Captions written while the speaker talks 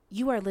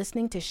You are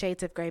listening to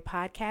Shades of Grey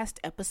Podcast,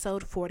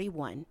 episode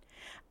 41.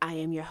 I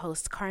am your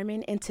host,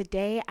 Carmen, and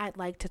today I'd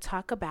like to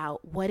talk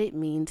about what it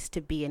means to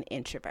be an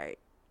introvert.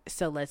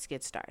 So let's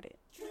get started.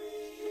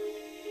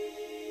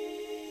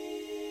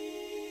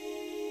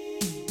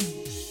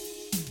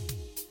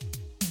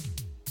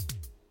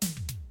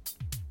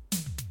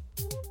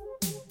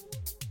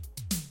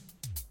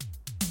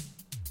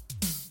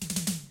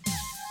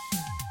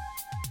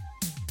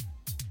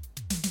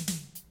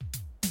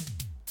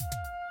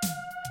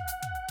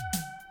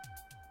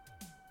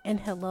 And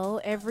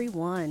hello,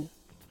 everyone.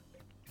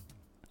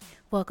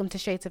 Welcome to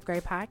Shades of Grey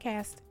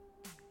Podcast.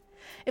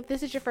 If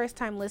this is your first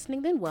time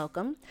listening, then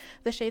welcome.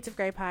 The Shades of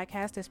Grey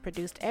Podcast is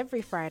produced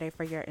every Friday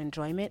for your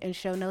enjoyment, and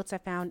show notes are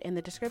found in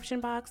the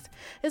description box,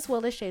 as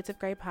well as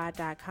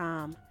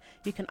shadesofgraypod.com.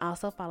 You can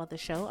also follow the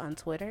show on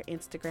Twitter,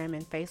 Instagram,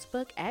 and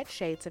Facebook at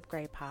Shades of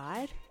Grey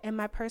Pod, and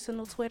my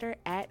personal Twitter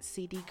at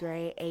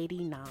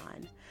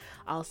cdgray89.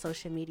 All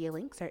social media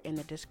links are in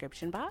the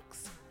description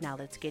box. Now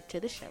let's get to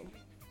the show.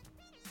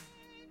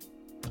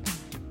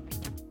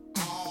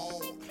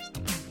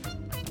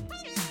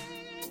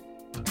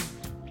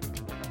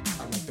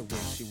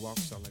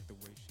 Walks, I like the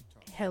way she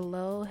talks.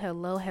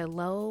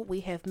 Hello. We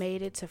have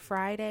made it to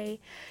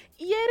Friday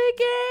yet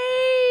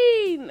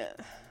again.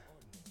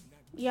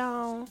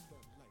 Y'all.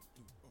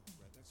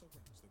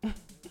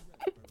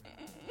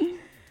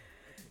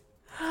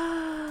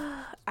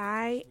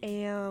 I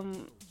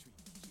am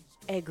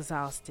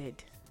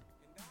exhausted.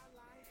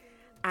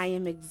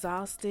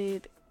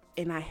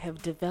 And I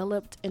have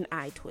developed an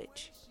eye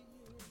twitch.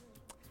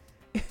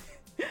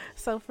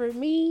 So for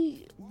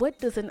me, what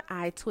does an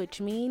eye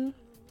twitch mean?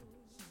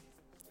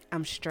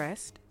 I'm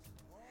stressed.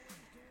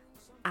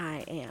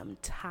 I am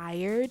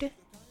tired.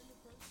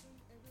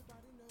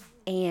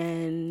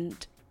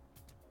 And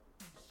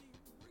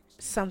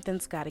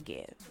something's got to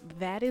give.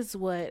 That is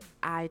what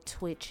eye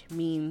twitch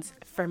means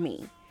for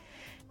me.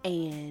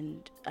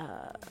 And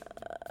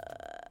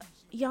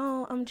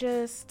y'all, I'm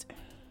just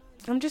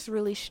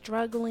really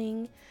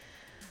struggling.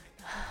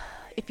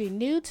 If you're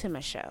new to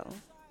my show,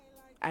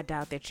 I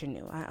doubt that you're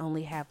new. I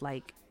only have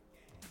like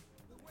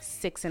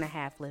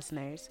 6.5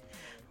 listeners.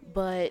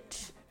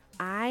 But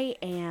I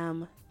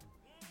am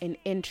an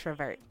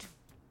introvert.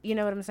 You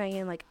know what I'm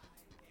saying? Like,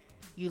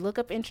 you look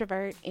up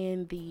introvert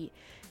in the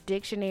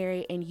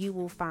dictionary and you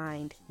will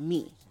find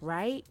me,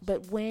 right?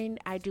 But when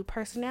I do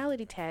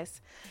personality tests,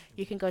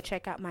 you can go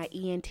check out my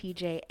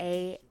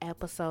ENTJA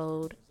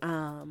episode.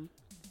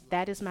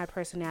 That is my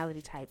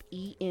personality type,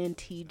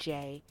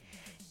 ENTJA.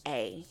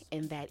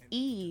 And that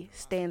E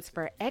stands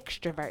for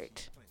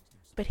extrovert.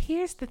 But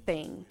here's the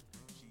thing.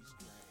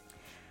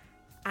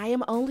 I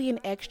am only an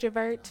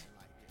extrovert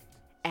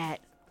at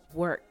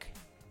work.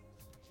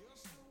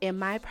 In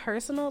my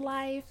personal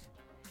life,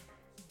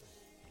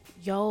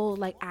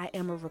 I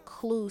am a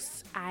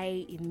recluse.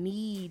 I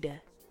need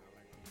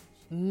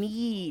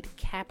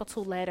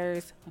capital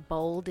letters,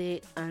 bold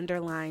it,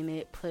 underline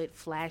it, put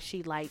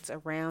flashy lights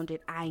around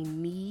it. I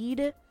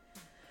need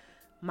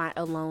my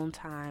alone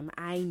time.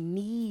 I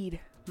need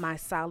my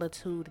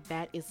solitude.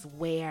 That is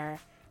where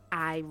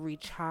I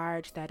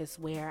recharge. That is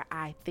where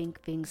I think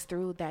things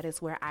through. That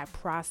is where I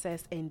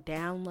process and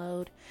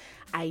download.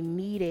 I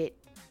need it.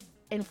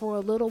 And for a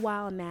little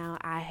while now,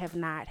 I have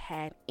not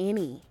had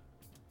any.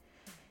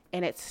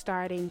 And it's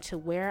starting to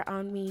wear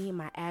on me.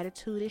 My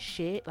attitude is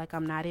shit. Like,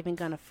 I'm not even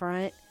gonna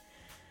front.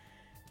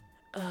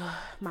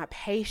 My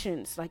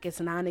patience, like, it's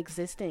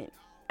non-existent.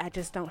 I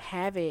just don't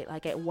have it.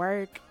 Like, at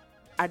work,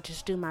 I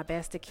just do my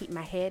best to keep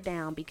my head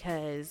down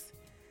because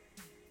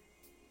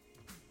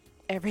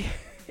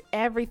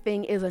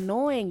everything is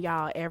annoying,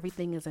 y'all.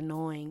 Everything is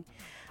annoying.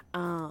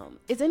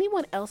 Is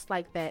anyone else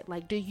like that?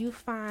 Like, do you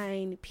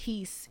find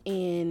peace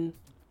in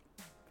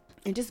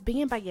just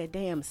being by your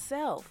damn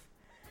self?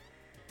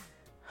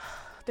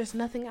 There's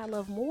nothing I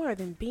love more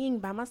than being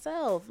by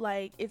myself.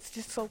 Like, it's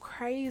just so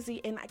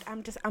crazy. And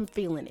I'm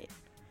feeling it.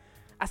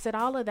 I said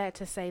all of that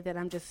to say that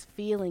I'm just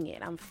feeling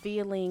it. I'm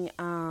feeling,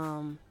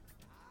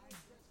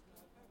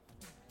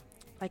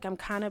 like I'm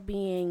kind of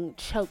being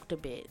choked a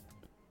bit.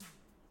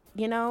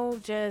 You know,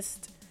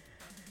 just,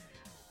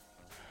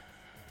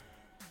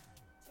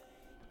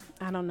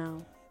 I don't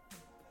know,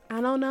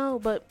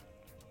 but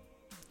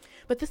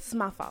this is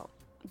my fault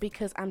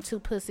because I'm too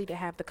pussy to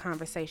have the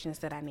conversations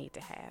that I need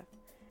to have.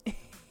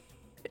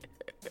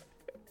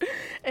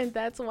 And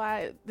that's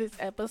why this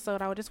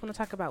episode, I just want to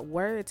talk about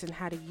words and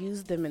how to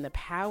use them and the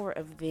power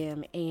of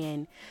them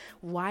and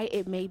why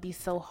it may be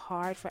so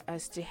hard for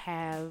us to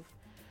have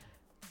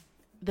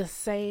the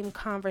same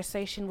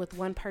conversation with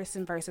one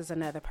person versus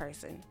another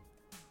person.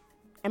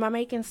 Am I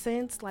making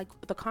sense? Like,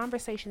 the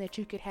conversation that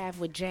you could have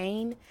with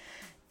Jane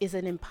is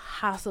an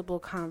impossible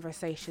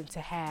conversation to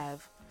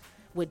have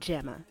with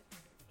Gemma.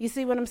 You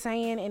see what I'm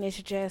saying? And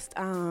it's just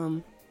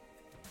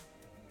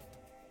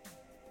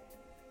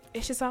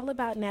all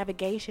about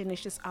navigation.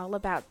 It's just all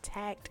about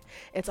tact.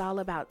 It's all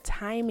about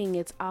timing.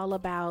 It's all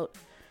about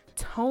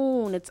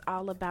tone. It's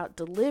all about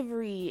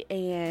delivery.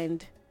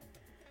 And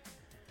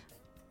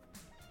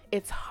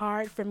it's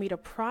hard for me to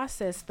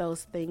process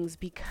those things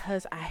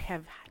because I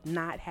have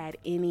not had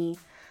any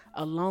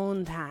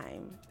alone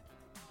time.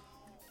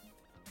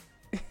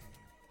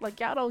 Like,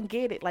 y'all don't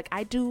get it. Like,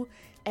 I do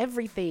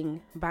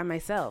everything by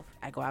myself.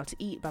 I go out to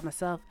eat by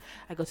myself.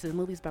 I go to the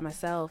movies by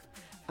myself.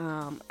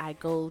 I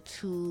go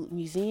to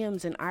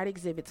museums and art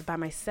exhibits by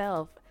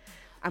myself.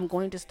 I'm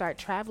going to start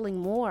traveling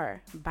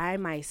more by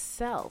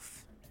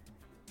myself.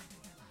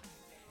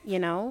 You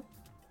know?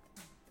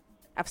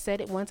 I've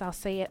said it once, I'll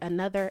say it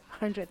another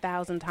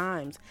 100,000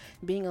 times.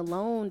 Being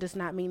alone does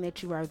not mean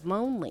that you are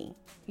lonely.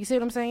 You see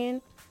what I'm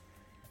saying?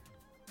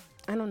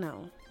 I don't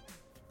know.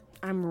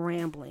 I'm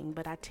rambling,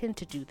 but I tend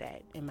to do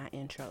that in my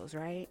intros,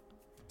 right?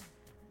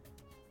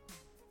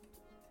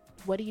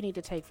 What do you need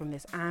to take from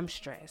this? I'm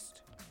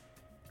stressed.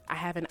 I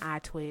have an eye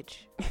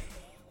twitch.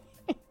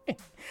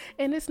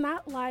 And it's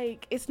not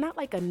like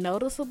a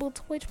noticeable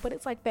twitch, but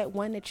it's like that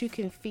one that you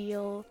can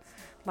feel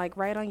like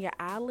right on your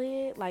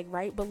eyelid, like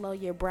right below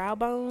your brow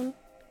bone,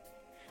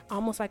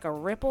 almost like a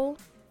ripple.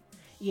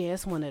 Yeah,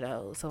 it's one of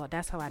those. So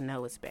that's how I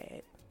know it's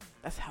bad.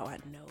 That's how I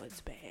know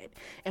it's bad.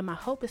 And my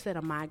hope is that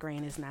a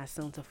migraine is not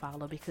soon to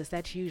follow, because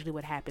that's usually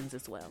what happens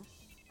as well.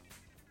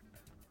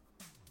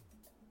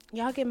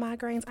 Y'all get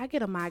migraines? I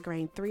get a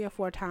migraine 3 or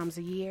 4 times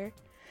a year.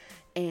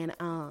 And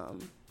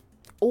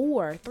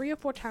or 3 or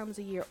 4 times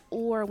a year,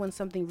 or when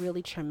something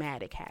really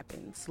traumatic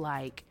happens,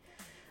 like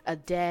a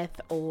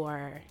death,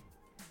 or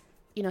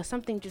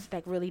something just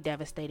like really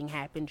devastating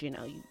happens. You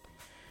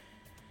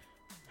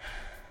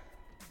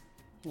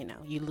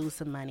lose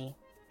some money.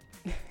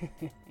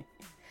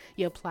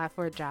 You apply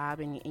for a job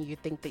and you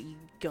think that you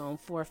go on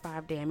 4 or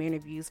 5 damn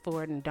interviews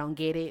for it and don't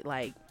get it.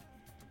 Like,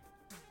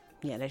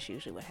 yeah, that's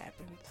usually what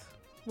happens.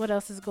 What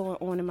else is going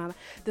on in my life?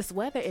 This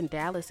weather in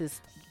Dallas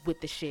is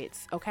with the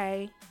shits,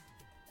 okay?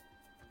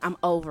 I'm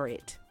over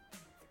it.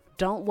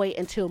 Don't wait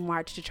until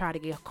March to try to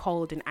get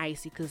cold and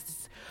icy,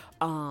 because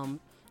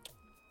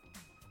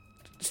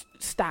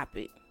stop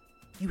it.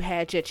 You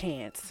had your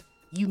chance.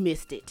 You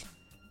missed it.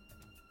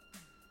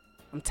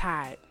 I'm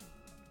tired.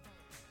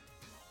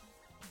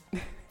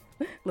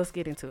 Let's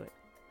get into it.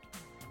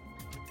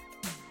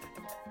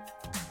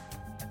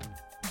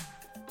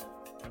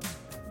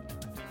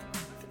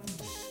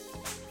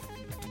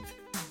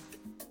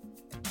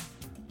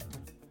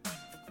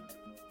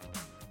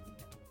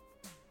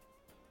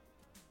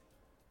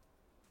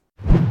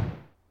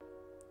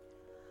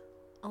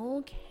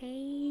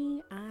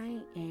 Okay,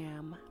 I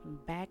am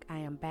back.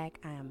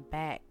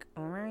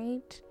 All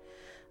right.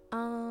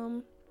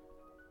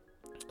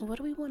 What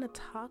do we want to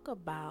talk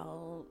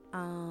about?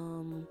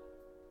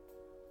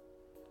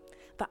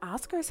 The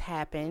Oscars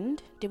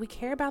happened. Did we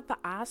care about the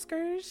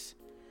Oscars?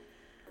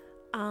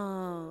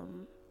 I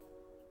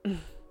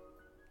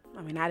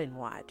mean, I didn't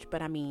watch,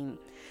 but I mean,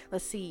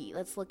 let's see.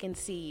 Let's look and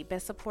see.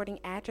 Best Supporting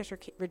Actress,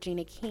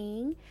 Regina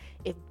King.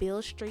 If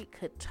Beale Street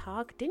Could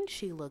Talk. Didn't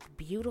she look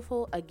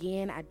beautiful?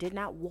 Again, I did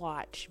not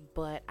watch,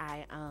 but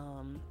I,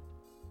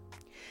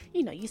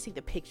 you see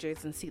the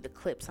pictures and see the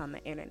clips on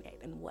the internet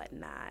and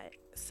whatnot.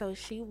 So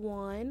she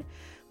won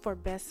for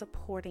Best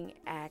Supporting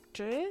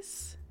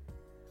Actress.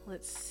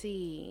 Let's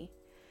see.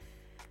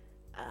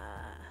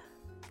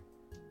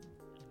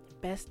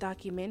 Best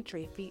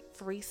Documentary,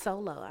 Free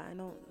Solo. I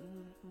don't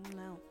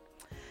know.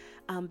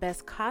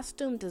 Best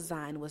Costume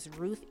Design was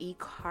Ruth E.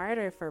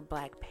 Carter for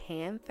Black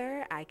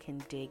Panther. I can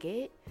dig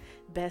it.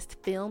 Best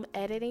Film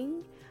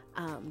Editing,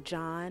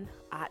 John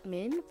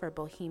Ottman for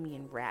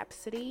Bohemian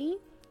Rhapsody.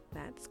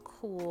 That's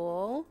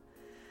cool.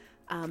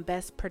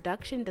 Best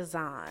Production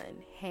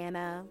Design,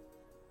 Hannah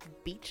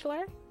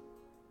Beachler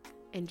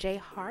and Jay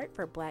Hart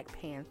for Black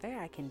Panther.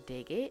 I can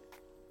dig it.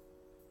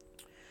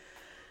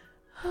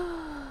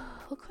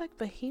 Looks like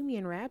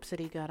Bohemian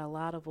Rhapsody got a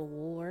lot of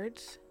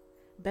awards.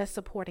 Best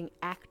Supporting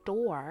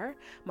Actor,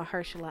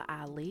 Mahershala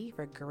Ali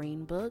for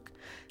Green Book.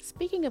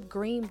 Speaking of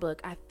Green Book,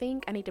 I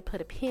think I need to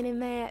put a pin in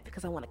that,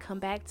 because I want to come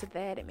back to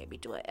that and maybe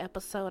do an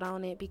episode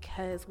on it,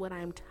 because what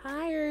I'm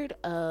tired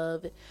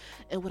of,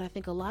 and what I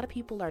think a lot of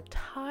people are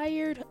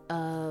tired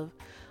of,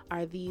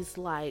 are these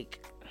white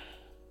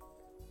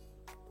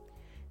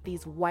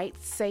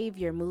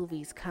savior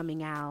movies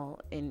coming out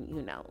and,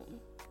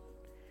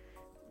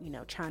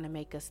 trying to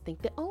make us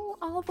think that, oh,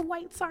 all the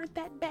whites aren't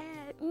that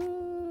bad.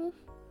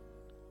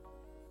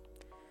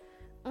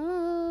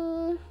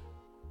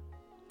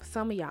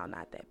 Some of y'all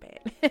not that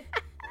bad.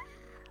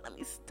 Let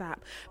me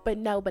stop. But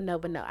no.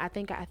 I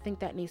think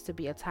that needs to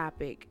be a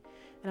topic,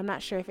 and I'm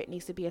not sure if it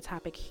needs to be a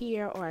topic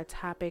here or a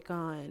topic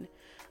on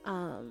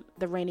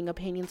the Reigning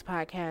Opinions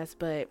podcast,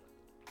 but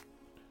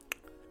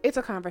it's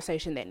a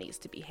conversation that needs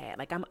to be had.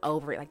 Like, I'm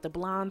over it. Like, the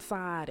blonde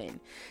side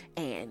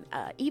and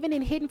even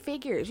in Hidden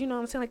Figures, you know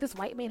what I'm saying? Like, this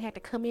white man had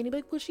to come in and be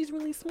like, well, she's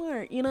really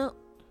smart, Let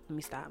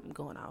me stop. I'm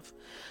going off.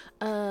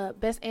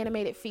 Best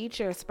Animated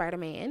Feature,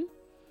 Spider-Man,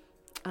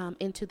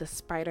 Into the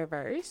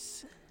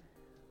Spider-Verse.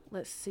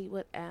 Let's see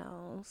what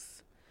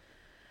else.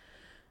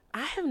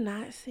 I have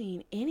not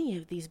seen any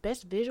of these.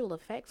 Best Visual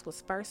Effects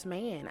was First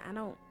Man. I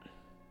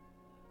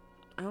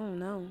don't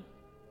know.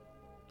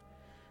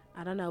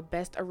 I don't know,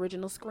 best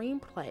original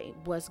screenplay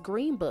was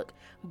Green Book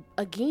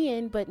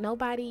again, but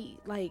nobody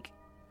like.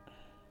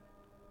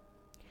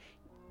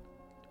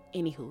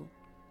 Anywho,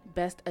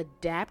 best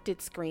adapted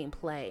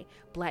screenplay,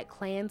 Black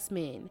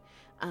Klansman,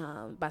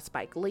 by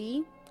Spike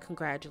Lee.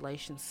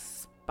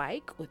 Congratulations,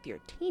 Spike, with your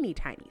teeny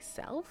tiny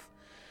self.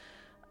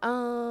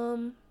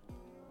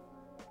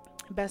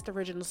 Best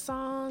original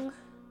song,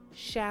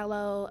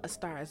 Shallow, A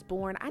Star Is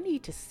Born. I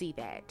need to see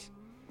that.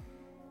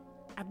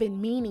 I've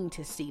been meaning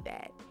to see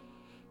that.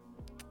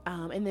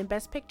 And then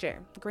best picture,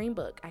 Green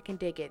Book. I can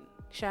dig it.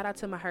 Shout out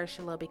to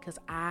Mahershala, because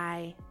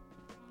I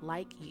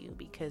like you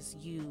because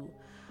you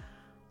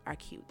are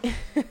cute.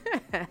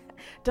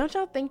 Don't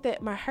y'all think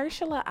that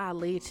Mahershala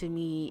Ali to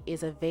me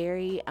is a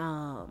very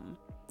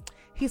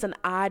he's an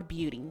odd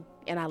beauty,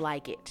 and I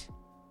like it.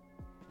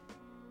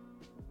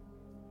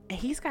 And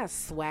he's got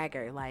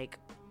swagger, like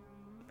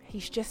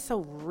he's just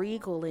so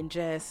regal, and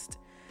just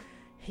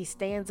he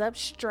stands up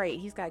straight.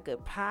 He's got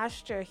good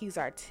posture. He's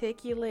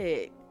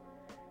articulate.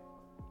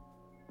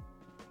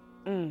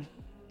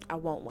 I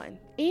want one.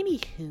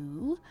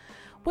 Anywho,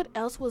 what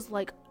else was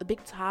like a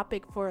big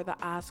topic for the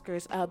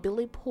Oscars?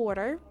 Billy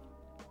Porter.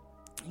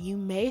 You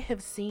may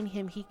have seen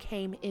him. He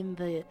came in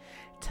the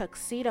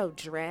tuxedo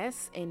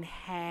dress and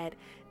had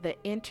the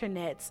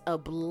internets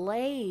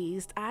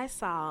ablaze. I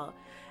saw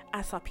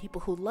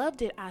people who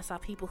loved it. I saw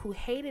people who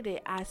hated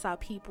it. I saw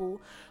people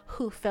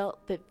who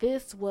felt that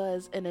this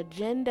was an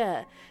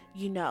agenda,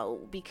 you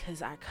know,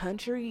 because our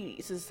country,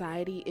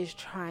 society is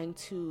trying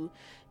to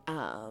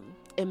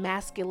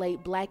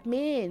emasculate black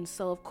men.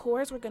 So of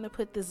course we're going to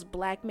put this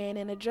black man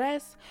in a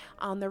dress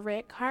on the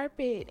red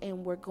carpet,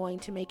 and we're going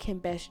to make him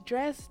best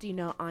dressed, you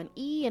know, on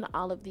E! And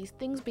all of these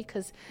things,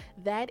 because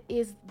that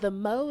is the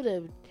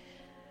motive.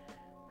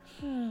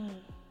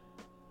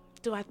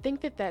 Do I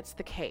think that that's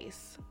the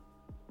case?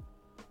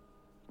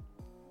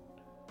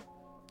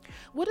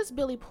 What does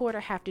Billy Porter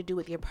have to do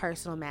with your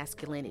personal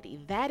masculinity?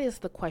 That is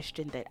the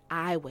question that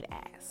I would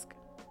ask.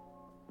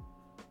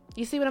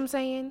 You see what I'm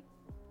saying?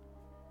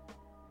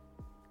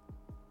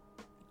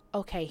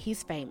 Okay,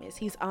 he's famous.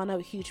 He's on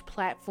a huge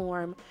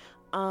platform.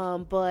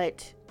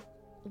 But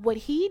what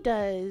he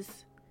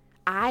does,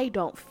 I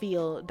don't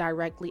feel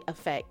directly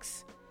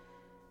affects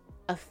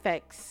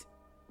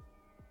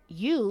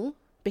you,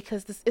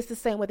 because it's the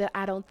same way that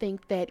I don't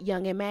think that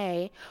Young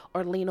M.A.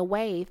 or Lena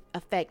Waithe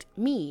affect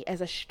me as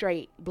a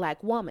straight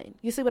black woman.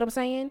 You see what I'm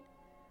saying?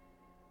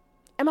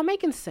 Am I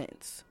making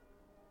sense?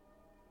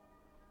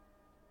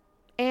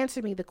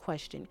 Answer me the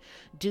question.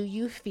 Do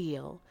you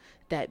feel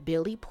that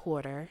Billy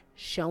Porter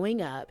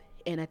showing up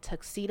in a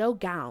tuxedo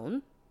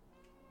gown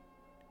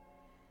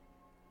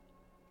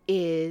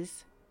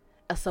is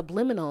a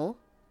subliminal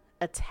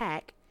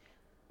attack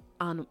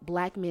on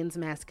black men's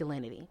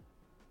masculinity?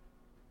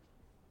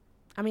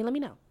 I mean, let me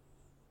know.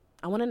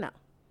 I want to know.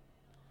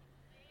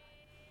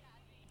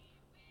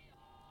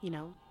 You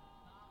know?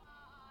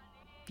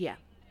 Yeah.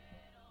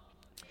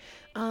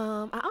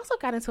 I also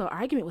got into an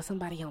argument with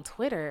somebody on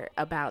Twitter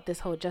about this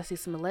whole Jussie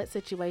Smollett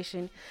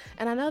situation.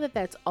 And I know that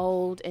that's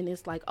old and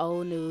it's like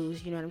old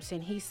news. You know what I'm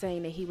saying? He's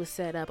saying that he was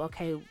set up.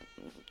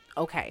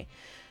 Okay.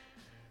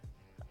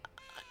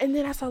 And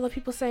then I saw a lot of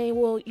people saying,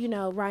 well, you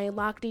know, Ryan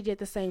Lochte did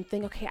the same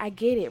thing. Okay, I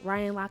get it.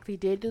 Ryan Lochte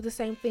did do the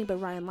same thing, but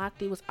Ryan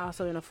Lochte was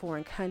also in a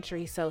foreign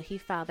country, so he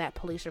filed that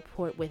police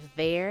report with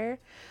their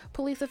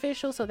police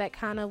officials, so that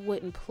kind of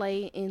wouldn't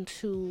play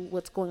into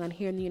what's going on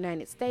here in the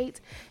United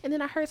States. And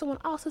then I heard someone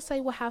also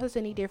say, well, how is this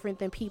any different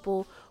than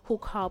people who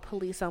call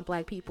police on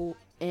black people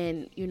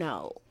and, you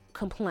know,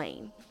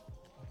 complain?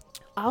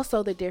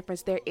 Also, the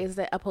difference there is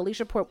that a police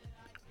report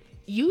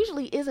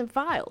usually isn't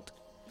filed.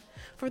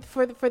 For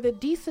the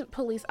decent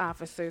police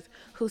officers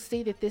who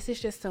see that this is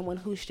just someone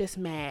who's just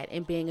mad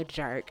and being a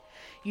jerk,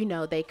 you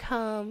know, they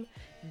come,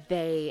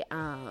 they,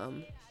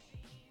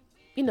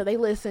 you know, they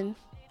listen,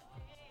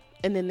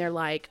 and then they're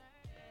like,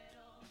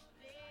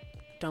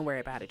 don't worry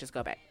about it, just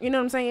go back. You know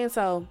what I'm saying?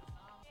 So,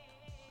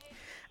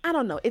 I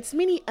don't know. It's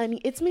many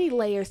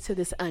layers to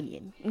this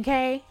onion,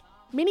 okay?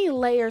 Many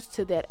layers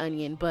to that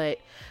onion, but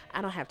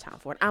I don't have time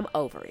for it. I'm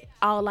over it.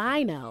 All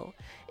I know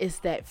is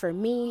that for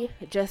me,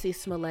 Jussie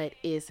Smollett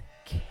is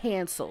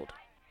canceled.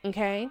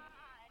 Okay?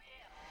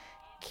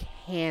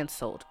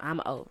 Canceled.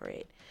 I'm over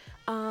it.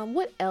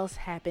 What else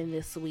happened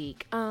this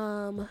week?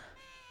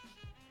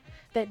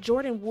 That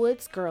Jordan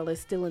Woods girl is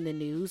still in the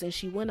news, and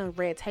she went on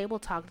Red Table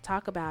Talk to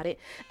talk about it.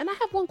 And I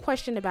have one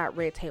question about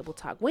Red Table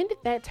Talk. When did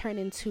that turn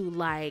into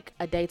like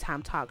a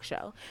daytime talk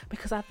show?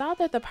 Because I thought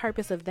that the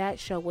purpose of that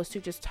show was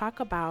to just talk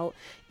about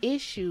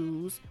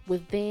issues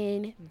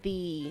within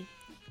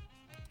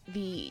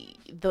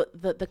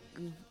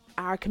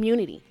our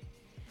community.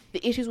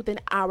 The issues within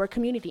our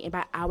community. And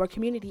by our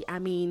community, I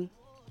mean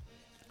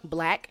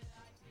black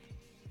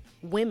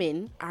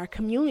women, our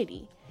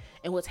community.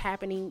 And what's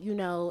happening, you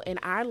know, in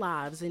our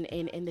lives and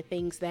the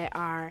things that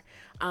are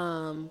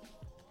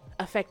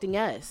affecting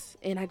us.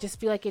 And I just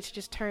feel like it's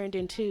turning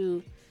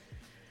into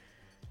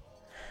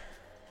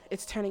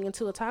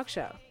a talk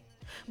show.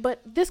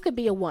 But this could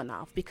be a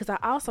one-off because I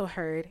also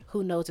heard,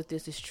 who knows if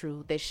this is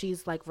true, that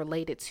she's like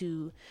related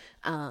to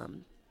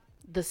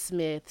the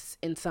Smiths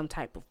in some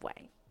type of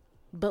way.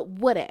 But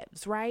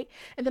whatevs, right?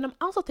 And then I'm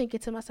also thinking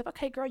to myself,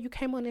 okay, girl, you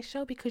came on this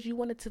show because you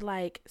wanted to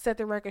like set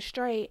the record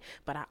straight.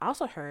 But I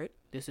also heard,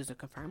 this isn't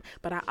confirmed,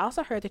 but I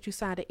also heard that you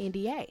signed an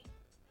NDA.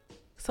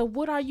 So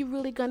what are you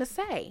really going to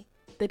say?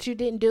 That you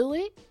didn't do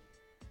it?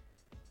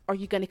 Are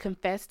you going to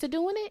confess to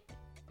doing it?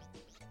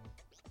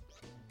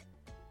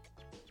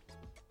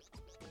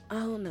 I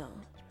don't know.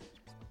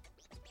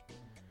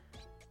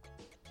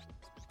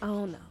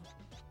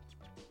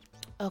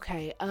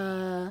 Okay,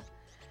 and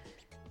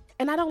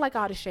I don't like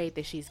all the shade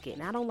that she's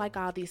getting. I don't like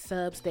all these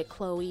subs that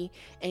Khloe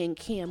and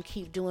Kim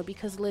keep doing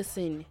because,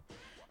 listen,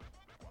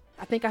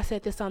 I think I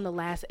said this on the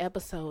last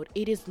episode.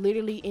 It is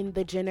literally in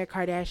the Jenner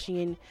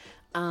Kardashian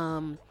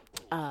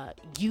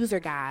user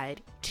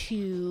guide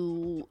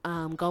to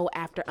go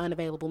after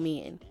unavailable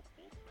men.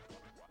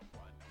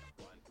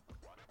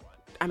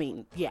 I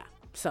mean, yeah.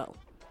 So,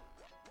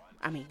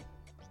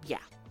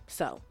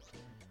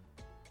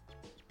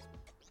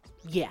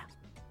 yeah.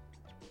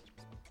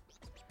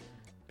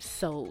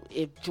 So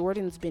if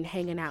Jordan's been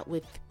hanging out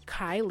with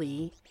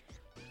Kylie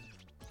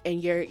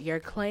and your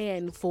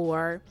clan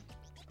for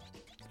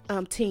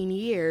 10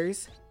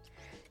 years,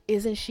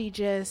 isn't she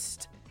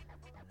just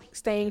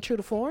staying true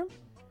to form?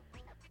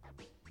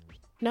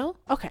 No?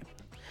 Okay.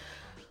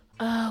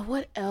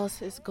 What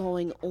else is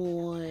going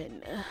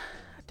on?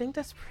 I think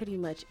that's pretty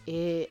much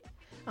it.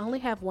 I only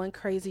have one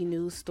crazy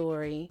news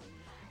story.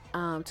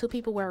 2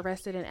 people were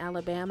arrested in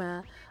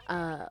Alabama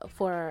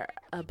for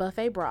a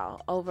buffet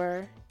brawl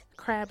over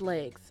crab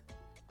legs.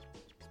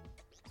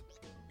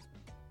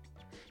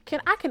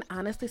 I can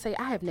honestly say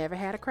I have never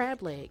had a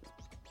crab leg.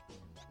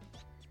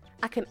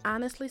 I can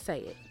honestly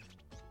say it.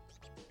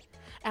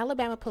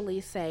 Alabama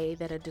police say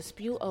that a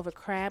dispute over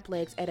crab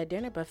legs at a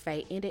dinner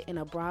buffet ended in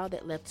a brawl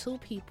that left 2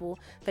 people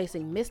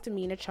facing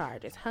misdemeanor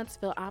charges.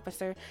 Huntsville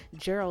officer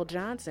Gerald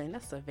Johnson,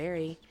 that's a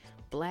very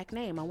black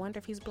name. I wonder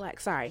if he's black.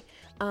 Sorry.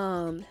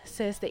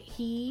 Says that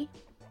he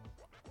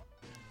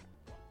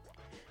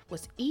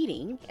was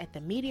eating at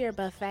the Meteor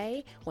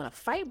Buffet when a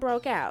fight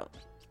broke out.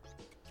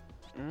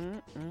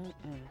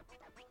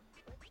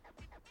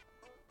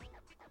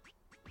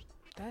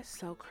 That's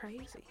so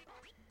crazy.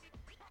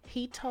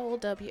 He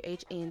told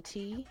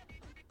WHNT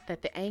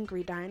that the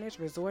angry diners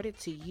resorted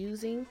to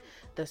using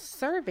the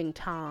serving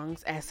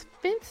tongs as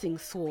fencing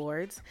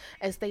swords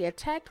as they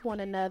attacked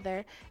one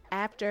another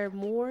after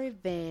more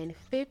than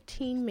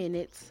 15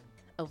 minutes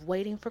of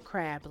waiting for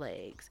crab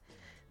legs.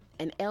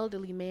 An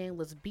elderly man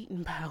was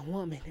beaten by a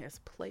woman as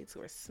plates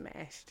were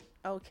smashed.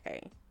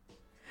 Okay.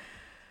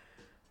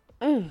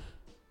 The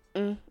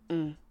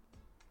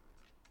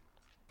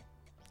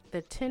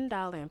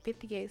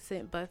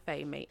 $10.58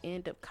 buffet may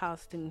end up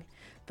costing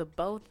the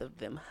both of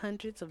them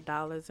hundreds of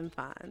dollars in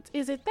fines.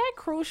 Is it that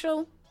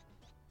crucial?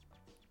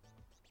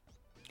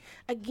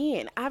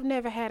 Again, I've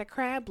never had a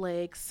crab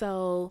leg,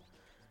 so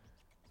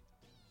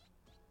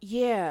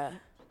yeah.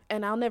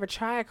 And I'll never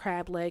try a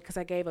crab leg because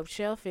I gave up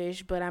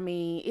shellfish. But I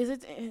mean, is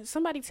it?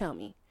 Somebody tell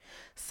me.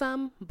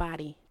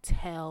 Somebody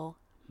tell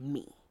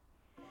me.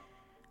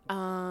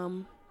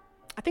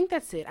 I think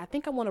that's it. I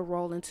think I want to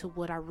roll into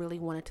what I really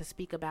wanted to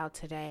speak about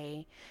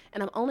today.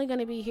 And I'm only going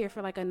to be here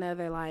for like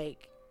another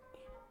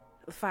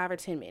 5 or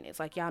 10 minutes.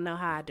 Like, y'all know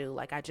how I do.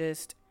 Like,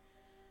 it's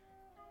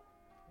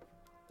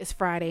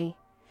Friday.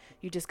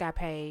 You just got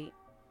paid.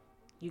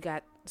 You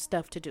got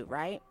stuff to do,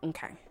 right?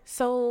 Okay.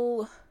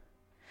 So,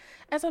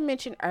 as I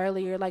mentioned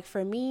earlier, like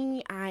for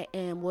me, I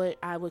am what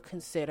I would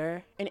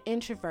consider an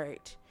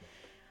introvert.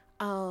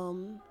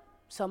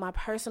 So my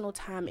personal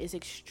time is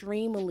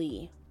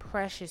extremely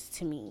precious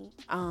to me.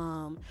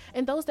 And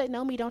those that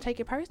know me don't take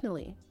it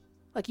personally.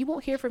 Like, you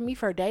won't hear from me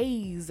for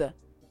days.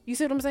 You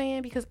see what I'm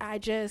saying? Because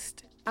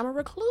I'm a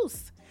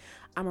recluse.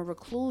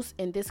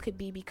 And this could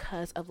be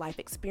because of life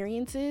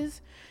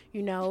experiences,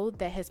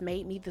 that has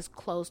made me this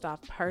closed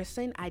off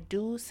person. I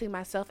do see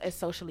myself as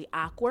socially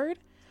awkward.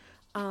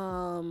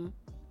 But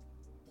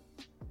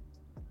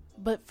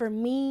for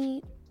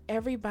me,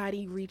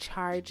 everybody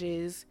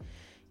recharges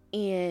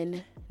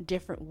in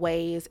different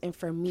ways, and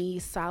for me,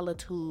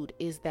 solitude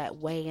is that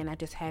way, and I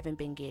just haven't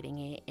been getting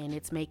it, and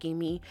it's making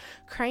me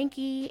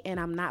cranky, and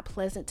I'm not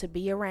pleasant to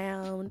be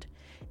around,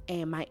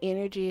 and my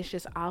energy is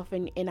just off,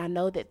 and I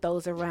know that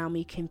those around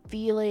me can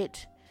feel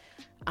it.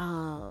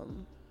 But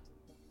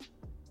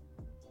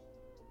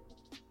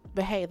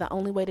hey, the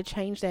only way to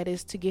change that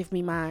is to give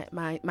me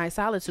my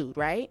solitude,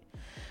 right?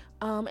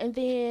 And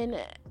then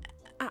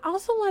I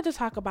also wanted to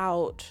talk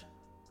about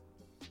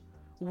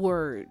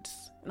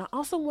words. And I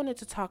also wanted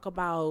to talk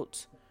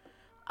about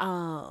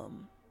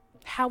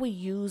how we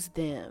use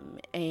them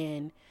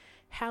and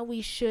how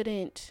we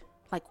shouldn't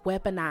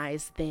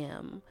weaponize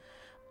them.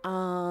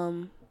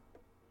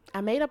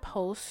 I made a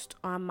post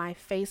on my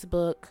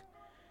Facebook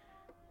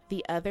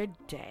the other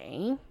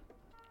day,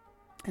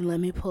 and let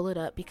me pull it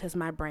up because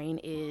my brain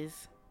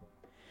is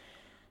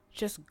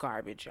just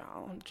garbage,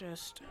 y'all. I'm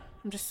just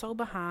so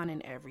behind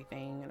in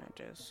everything, and I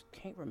just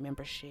can't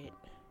remember shit.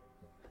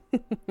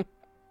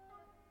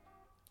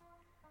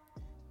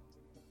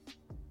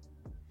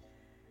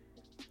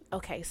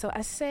 Okay, so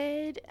I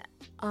said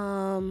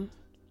on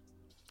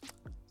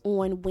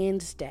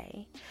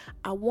Wednesday,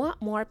 I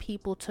want more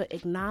people to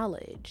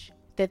acknowledge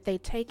that they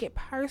take it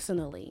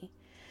personally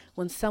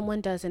when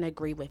someone doesn't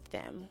agree with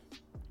them.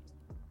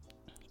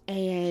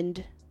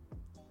 And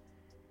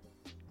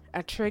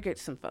I triggered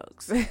some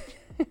folks.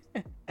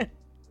 And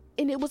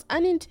it was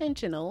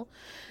unintentional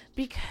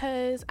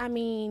because I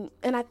mean,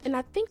 and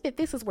I think that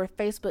this is where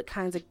Facebook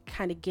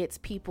kind of gets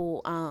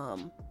people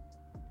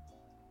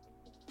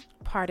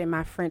pardon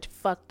my French,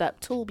 fucked up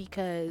too,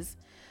 because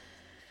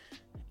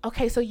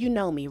okay, so you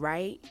know me,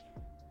 right?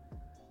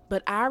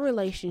 But our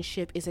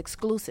relationship is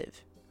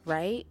exclusive,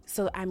 right?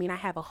 So I mean, I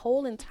have a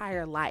whole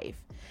entire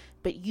life,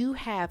 but you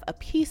have a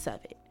piece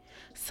of it.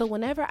 So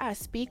whenever I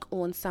speak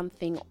on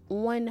something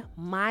on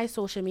my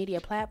social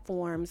media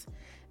platforms,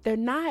 they're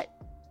not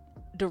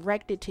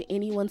directed to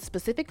anyone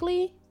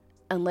specifically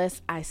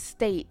unless I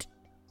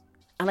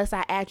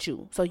at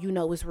you so you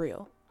know it's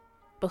real.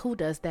 But who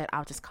does that?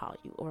 I'll just call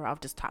you or I'll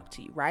just talk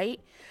to you, right?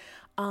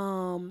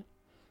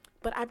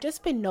 But I've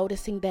just been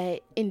noticing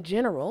that in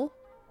general,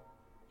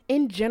 I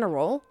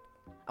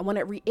want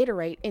to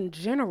reiterate, in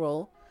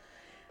general,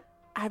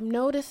 I'm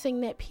noticing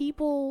that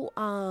people,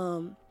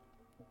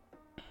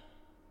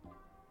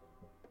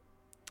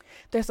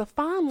 there's a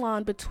fine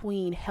line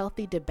between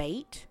healthy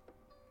debate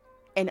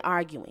and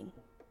arguing.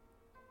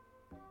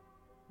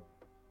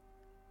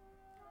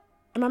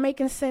 Am I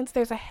making sense?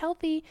 There's a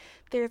fine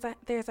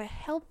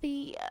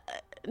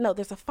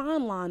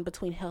line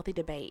between healthy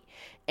debate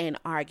and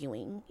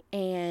arguing.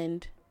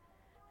 And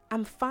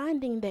I'm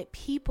finding that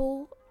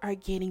people are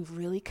getting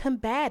really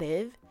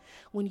combative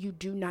when you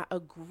do not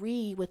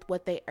agree with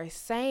what they are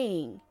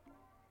saying.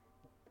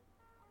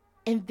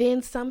 And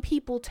then some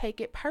people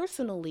take it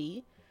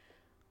personally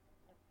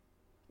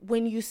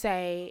when you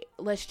say,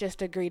 let's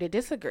just agree to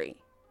disagree.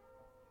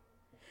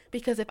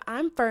 Because if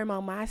I'm firm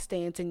on my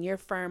stance and you're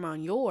firm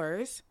on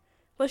yours,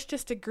 let's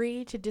just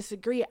agree to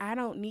disagree. I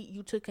don't need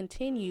you to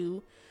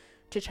continue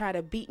to try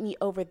to beat me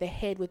over the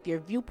head with your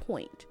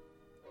viewpoint.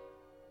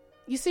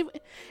 You see,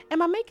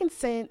 am I making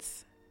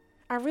sense?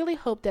 I really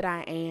hope that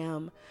I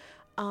am.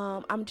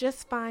 I'm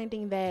just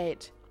finding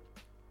that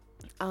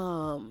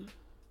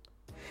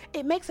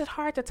it makes it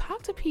hard to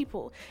talk to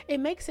people.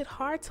 It makes it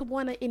hard to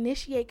want to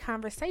initiate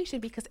conversation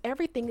because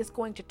everything is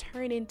going to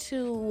turn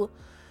into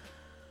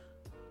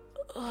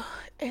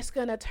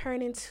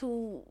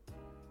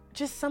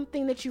just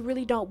something that you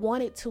really don't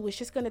want it to. It's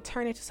just going to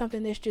turn into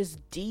something that's just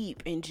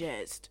deep and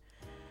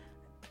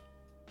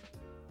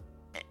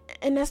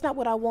that's not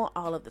what I want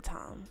all of the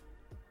time,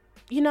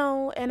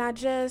 and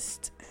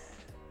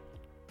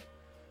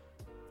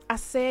I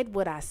said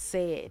what I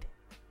said.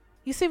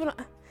 You see what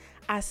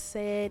I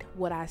said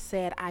what I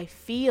said. I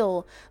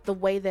feel the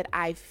way that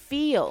I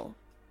feel.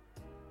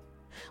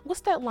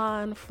 What's that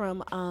line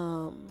from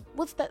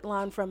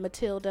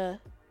Matilda?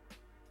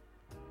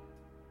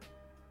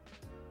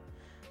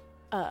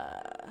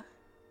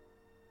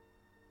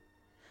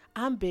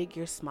 I'm big,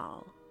 you're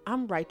small.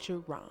 I'm right,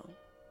 you're wrong.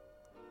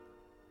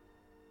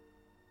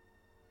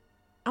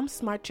 I'm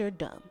smart, you're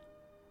dumb.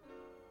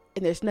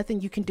 And there's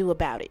nothing you can do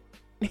about it.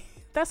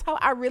 That's how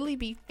I really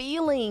be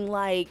feeling.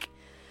 Like,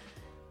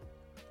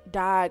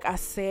 dog, I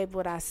said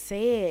what I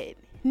said.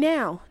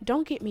 Now,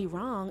 don't get me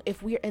wrong.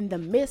 If we're in the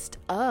midst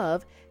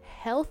of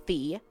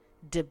healthy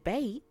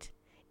debate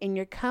and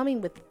you're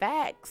coming with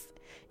facts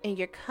and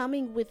you're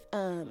coming with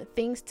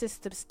things to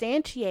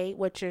substantiate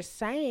what you're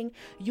saying,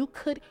 you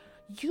could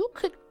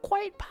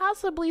quite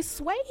possibly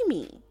sway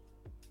me.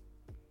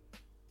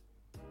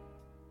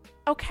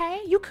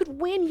 Okay? You could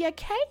win your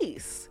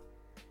case.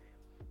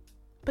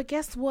 But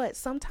guess what?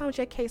 Sometimes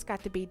your case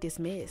got to be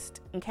dismissed.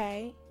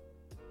 Okay?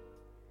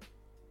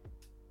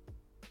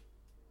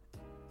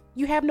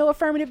 You have no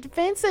affirmative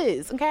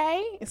defenses.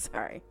 Okay?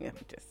 Sorry.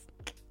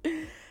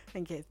 I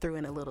get through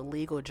in a little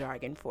legal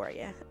jargon for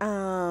you.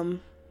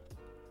 I'm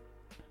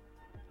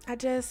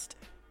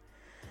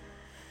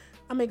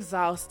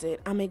exhausted.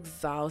 And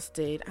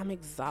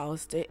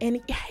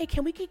hey,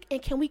 can we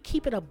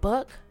keep it a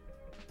buck?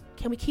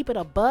 Can we keep it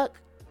a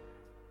buck?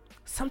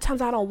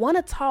 Sometimes I don't want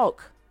to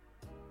talk.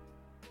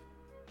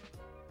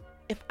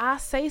 If I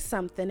say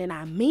something and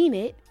I mean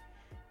it,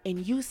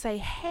 and you say,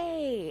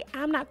 hey,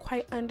 I'm not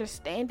quite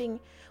understanding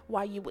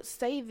why you would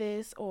say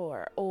this,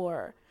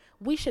 or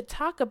we should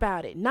talk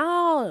about it.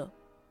 No,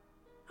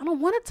 I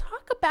don't want to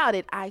talk about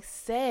it. I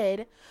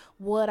said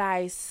what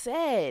I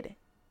said.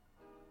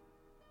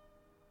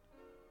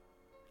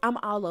 I'm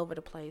all over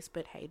the place,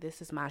 but hey,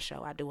 this is my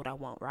show. I do what I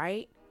want,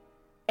 right?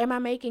 Am I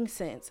making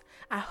sense?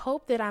 I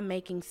hope that I'm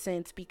making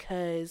sense,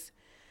 because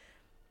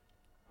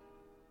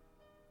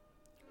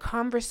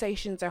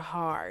conversations are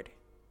hard.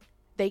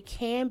 They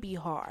can be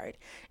hard.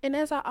 And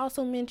as I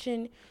also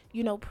mentioned,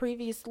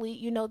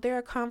 previously, there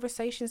are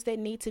conversations that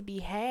need to be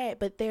had,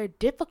 but they're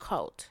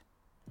difficult.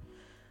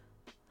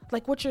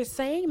 Like, what you're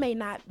saying may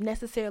not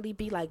necessarily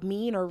be like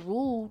mean or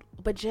rude,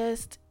 but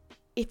just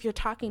if you're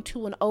talking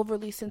to an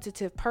overly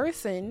sensitive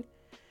person,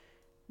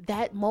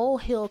 that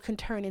molehill can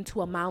turn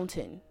into a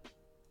mountain.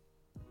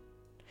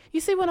 You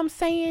see what I'm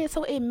saying?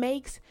 So it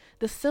makes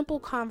the simple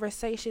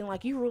conversation,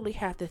 like, you really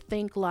have to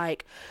think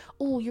like,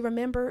 oh, you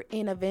remember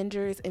in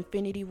Avengers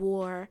Infinity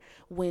War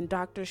when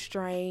Doctor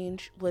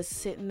Strange was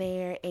sitting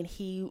there and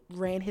he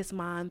ran his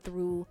mind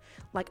through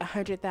like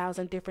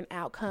 100,000 different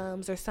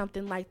outcomes or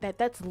something like that?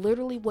 That's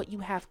literally what you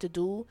have to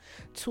do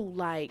to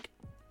like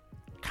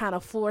kind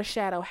of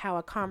foreshadow how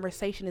a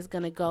conversation is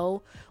going to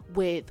go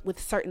with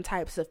certain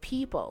types of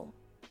people.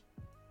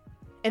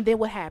 And then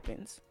what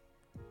happens?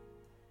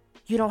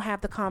 You don't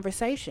have the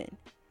conversation.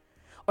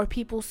 Or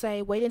people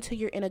say, wait until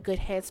you're in a good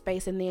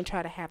headspace and then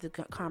try to have the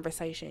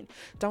conversation.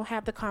 Don't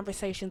have the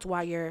conversations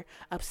while you're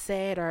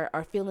upset or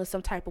feeling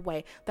some type of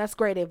way. That's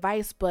great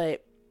advice,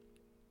 but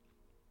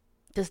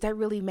does that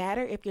really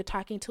matter if you're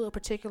talking to a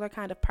particular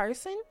kind of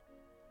person?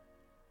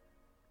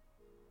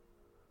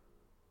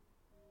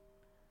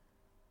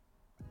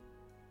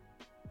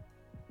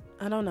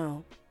 I don't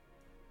know.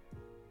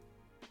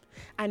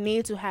 I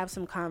need to have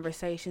some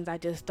conversations. I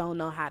just don't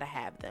know how to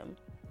have them.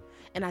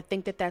 And I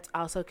think that that's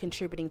also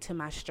contributing to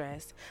my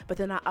stress. But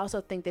then I also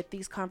think that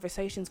these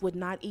conversations would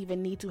not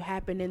even need to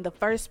happen in the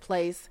first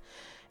place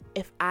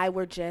if I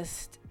were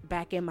just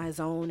back in my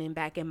zone and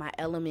back in my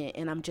element,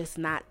 and I'm just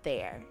not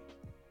there.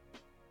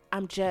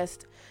 I'm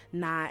just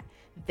not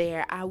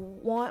there. I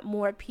want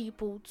more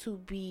people to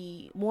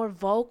be more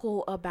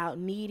vocal about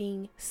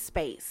needing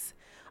space.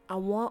 I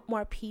want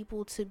more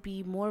people to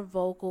be more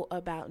vocal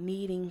about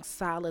needing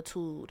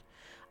solitude.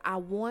 I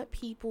want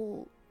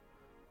people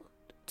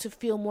to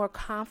feel more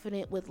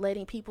confident with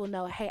letting people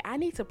know, hey, I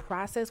need to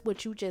process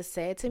what you just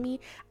said to me.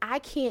 I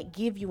can't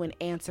give you an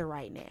answer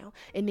right now.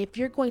 And if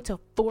you're going to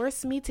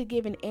force me to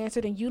give an answer,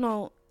 then you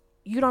don't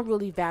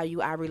really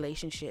value our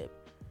relationship.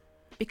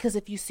 Because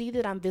if you see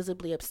that I'm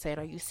visibly upset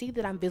or you see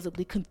that I'm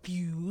visibly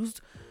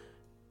confused,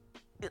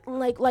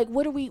 like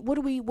what are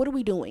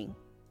we doing?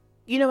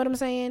 You know what I'm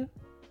saying?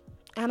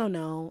 I don't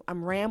know.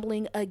 I'm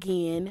rambling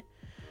again.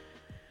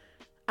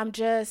 I'm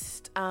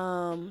just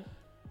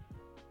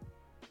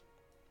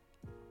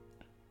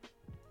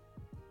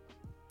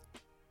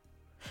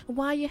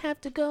why you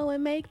have to go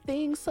and make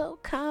things so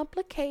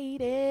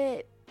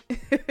complicated?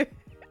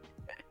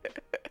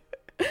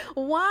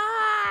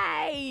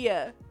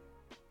 Why?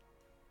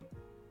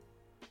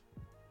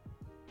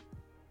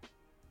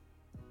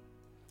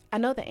 I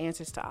know the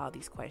answers to all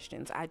these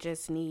questions. I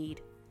just need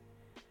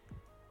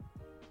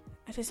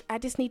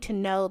to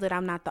know that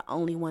I'm not the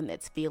only one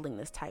that's feeling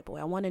this type of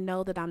way. I want to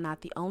know that I'm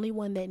not the only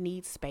one that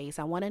needs space.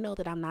 I want to know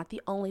that I'm not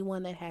the only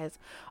one that has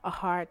a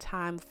hard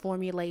time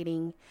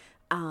formulating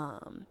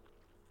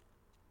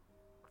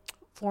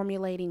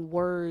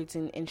words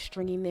and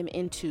stringing them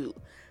into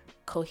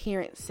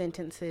coherent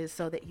sentences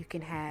so that you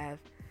can have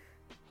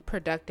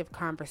productive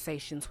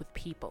conversations with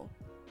people.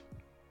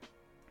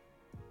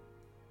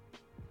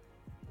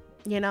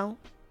 You know?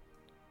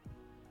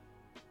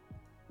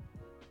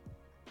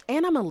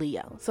 And I'm a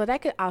Leo, so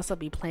that could also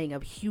be playing a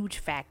huge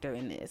factor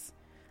in this.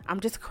 I'm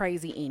just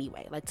crazy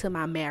anyway, like to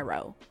my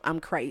marrow. I'm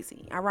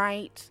crazy, all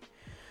right?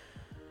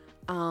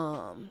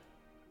 And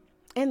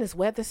this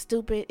weather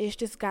stupid, it's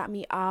just got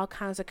me all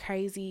kinds of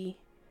crazy.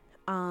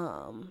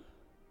 Yeah,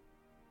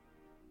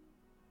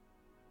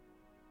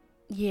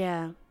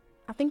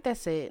 I think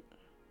that's it.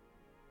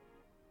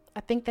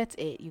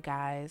 You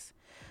guys.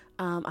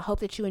 I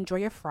hope that you enjoy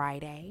your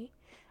Friday.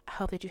 I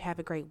hope that you have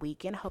a great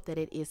weekend. I hope that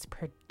it is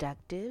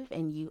productive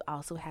and you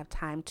also have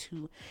time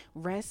to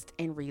rest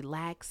and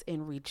relax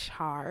and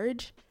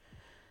recharge.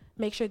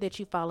 Make sure that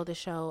you follow the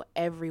show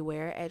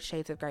everywhere at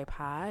Shades of Grey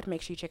Pod.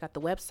 Make sure you check out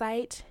the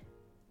website,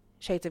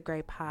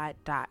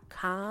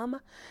 shadesofgraypod.com.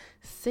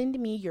 Send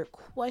me your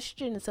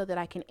questions so that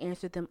I can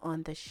answer them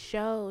on the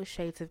show,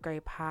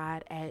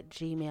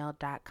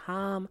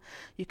 shadesofgraypod@gmail.com.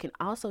 You can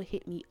also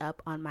hit me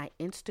up on my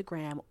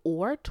Instagram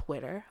or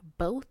Twitter.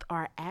 Both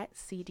are at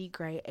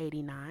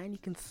cdgray89. You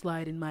can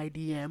slide in my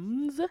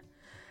DMs,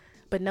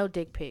 but no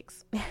dick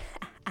pics.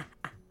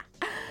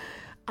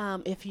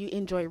 If you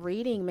enjoy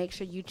reading, make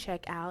sure you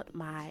check out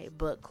my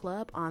book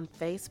club on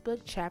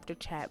Facebook, Chapter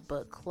Chat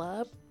Book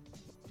Club.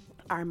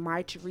 Our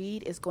March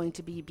read is going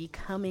to be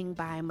Becoming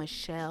by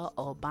Michelle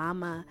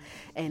Obama,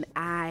 and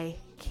I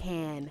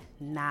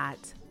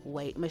cannot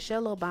wait.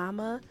 Michelle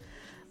Obama,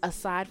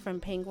 aside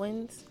from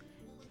penguins,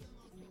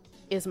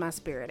 is my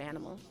spirit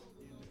animal.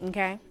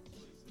 Okay?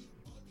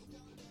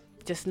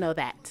 Just know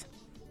that.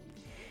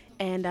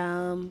 And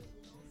I'll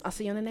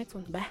see you on the next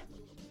one. Bye.